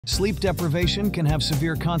Sleep deprivation can have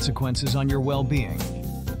severe consequences on your well-being.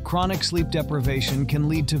 Chronic sleep deprivation can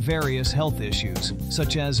lead to various health issues,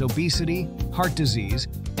 such as obesity, heart disease,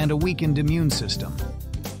 and a weakened immune system.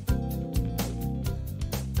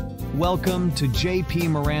 Welcome to J.P.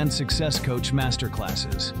 Morand Success Coach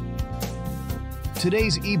Masterclasses.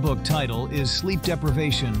 Today's ebook title is Sleep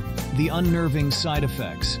Deprivation: The Unnerving Side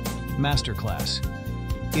Effects Masterclass.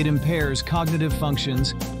 It impairs cognitive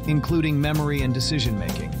functions, including memory and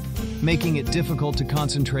decision-making, making it difficult to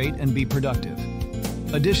concentrate and be productive.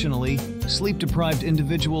 Additionally, sleep-deprived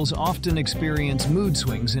individuals often experience mood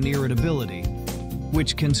swings and irritability,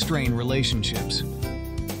 which can strain relationships.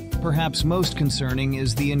 Perhaps most concerning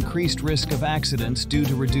is the increased risk of accidents due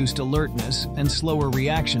to reduced alertness and slower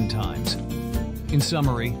reaction times. In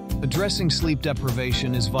summary, addressing sleep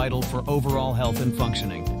deprivation is vital for overall health and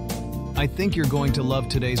functioning. I think you're going to love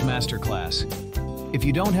today's masterclass. If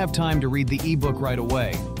you don't have time to read the ebook right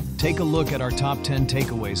away, take a look at our top 10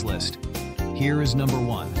 takeaways list. Here is number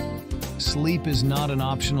 1. Sleep is not an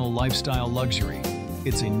optional lifestyle luxury.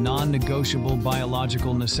 It's a non-negotiable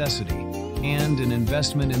biological necessity and an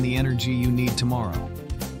investment in the energy you need tomorrow.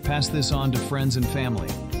 Pass this on to friends and family,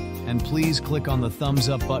 and please click on the thumbs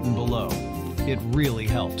up button below. It really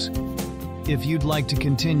helps. If you'd like to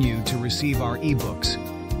continue to receive our ebooks,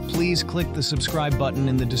 please click the subscribe button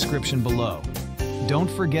in the description below.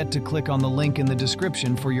 Don't forget to click on the link in the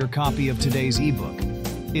description for your copy of today's ebook.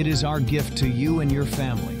 It is our gift to you and your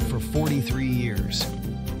family for 43 years.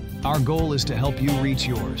 Our goal is to help you reach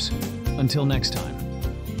yours. Until next time.